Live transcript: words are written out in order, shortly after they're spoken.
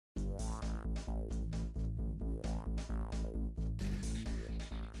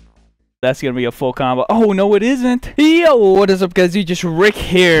That's gonna be a full combo. Oh, no, it isn't. Yo, what is up, guys? Just Rick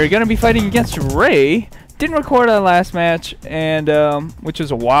here. Gonna be fighting against Ray. Didn't record our last match, and which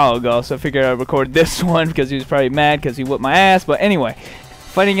was a while ago, so I figured I'd record this one because he was probably mad because he whipped my ass. But anyway,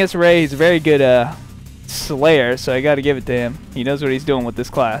 fighting against Ray. He's a very good slayer, so I gotta give it to him. He knows what he's doing with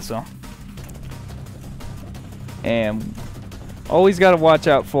this class, so. And always gotta watch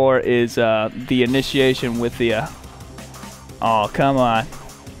out for is the initiation with the oh, come on.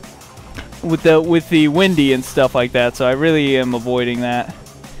 With the windy and stuff like that, so I really am avoiding that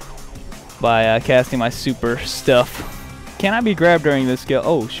by casting my super stuff. Can I be grabbed during this skill?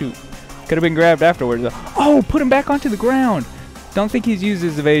 Oh shoot, could have been grabbed afterwards though. Oh, put him back onto the ground. Don't think he's used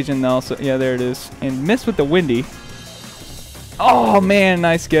his evasion though, so yeah, there it is. And missed with the windy. Oh man,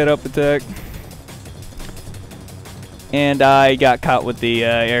 nice get up attack. And I got caught with the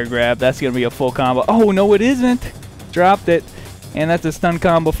air grab. That's gonna be a full combo. Oh no, it isn't. Dropped it, and that's a stun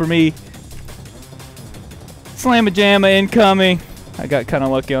combo for me. Slamma-jamma incoming. I got kind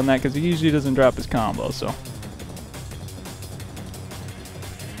of lucky on that because he usually doesn't drop his combo, so.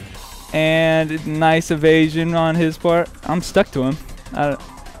 And nice evasion on his part. I'm stuck to him.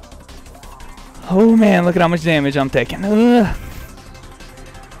 Oh man, look at how much damage I'm taking. Ugh.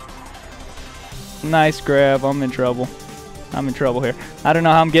 Nice grab. I'm in trouble. I'm in trouble here. I don't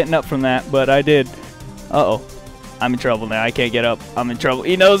know how I'm getting up from that, but I did. Uh-oh. I'm in trouble now. I can't get up. I'm in trouble.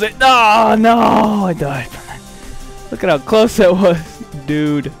 He knows it. Oh, no. I died from that. Look at how close that was.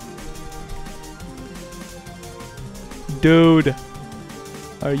 Dude. Dude.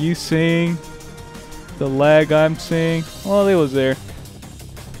 Are you seeing the lag I'm seeing? Well, it was there.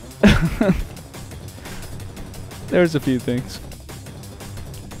 There's a few things.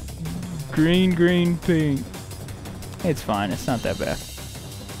 Green, green, pink. It's fine. It's not that bad.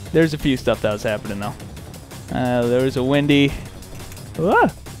 There's a few stuff that was happening, though. There was a windy.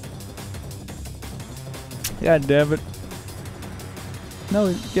 Ah! God damn it.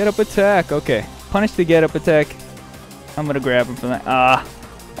 No, get up attack. Okay. Punish the get up attack. I'm going to grab him from that.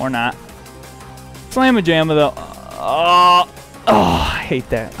 Or not. Slamma-jamma, though. Oh, I hate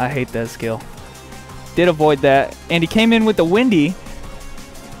that. I hate that skill. Did avoid that. And he came in with the windy.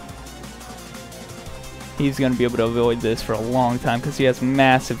 He's going to be able to avoid this for a long time because he has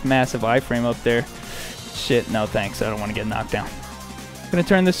massive, massive iframe up there. Shit, no thanks. I don't want to get knocked down. Gonna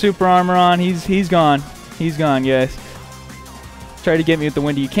turn the super armor on. He's gone. He's gone, guys. Try to get me with the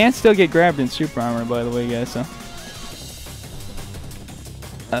windy. You can still get grabbed in super armor, by the way, guys. So.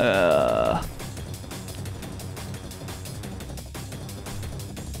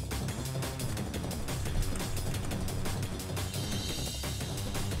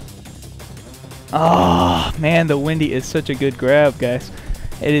 Oh man, the windy is such a good grab, guys.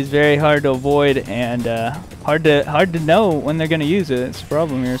 It is very hard to avoid and hard to know when they're gonna use it. It's a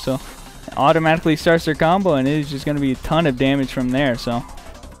problem here. So it automatically starts their combo, and it is just gonna be a ton of damage from there. So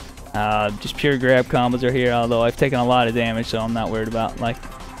just pure grab combos are here. Although I've taken a lot of damage, so I'm not worried about like.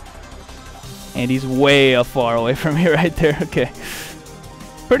 And he's way far away from me right there. Okay,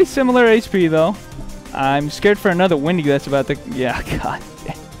 pretty similar HP though. I'm scared for another windy that's about to. Yeah, God.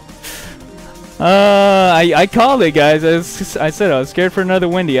 I called it, guys. I said I was scared for another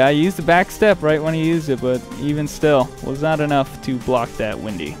windy. I used the back step right when he used it, but even still, was not enough to block that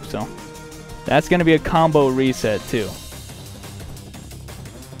windy. So that's going to be a combo reset too.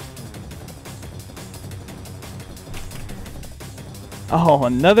 Oh,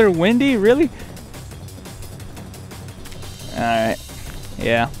 another windy? Really? Alright.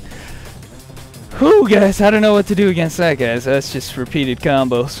 Yeah. Whew, guys. I don't know what to do against that, guys. That's just repeated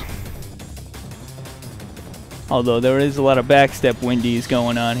combos. Although there is a lot of backstep windies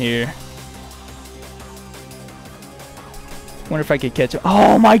going on here. Wonder if I could catch him.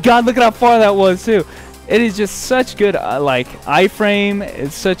 Oh my God, look at how far that was too. It is just such good like iframe.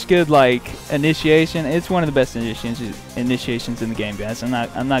 It's such good like initiation. It's one of the best initiations in the game, guys. I'm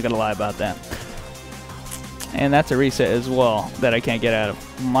not gonna lie about that. And that's a reset as well that I can't get out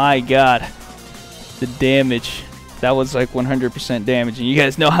of. My God, the damage. That was like 100% damage, and you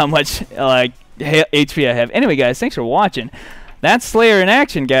guys know how much like HP I have. Anyway, guys, thanks for watching. That's Slayer in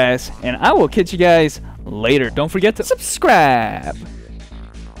action, guys, and I will catch you guys later. Don't forget to subscribe.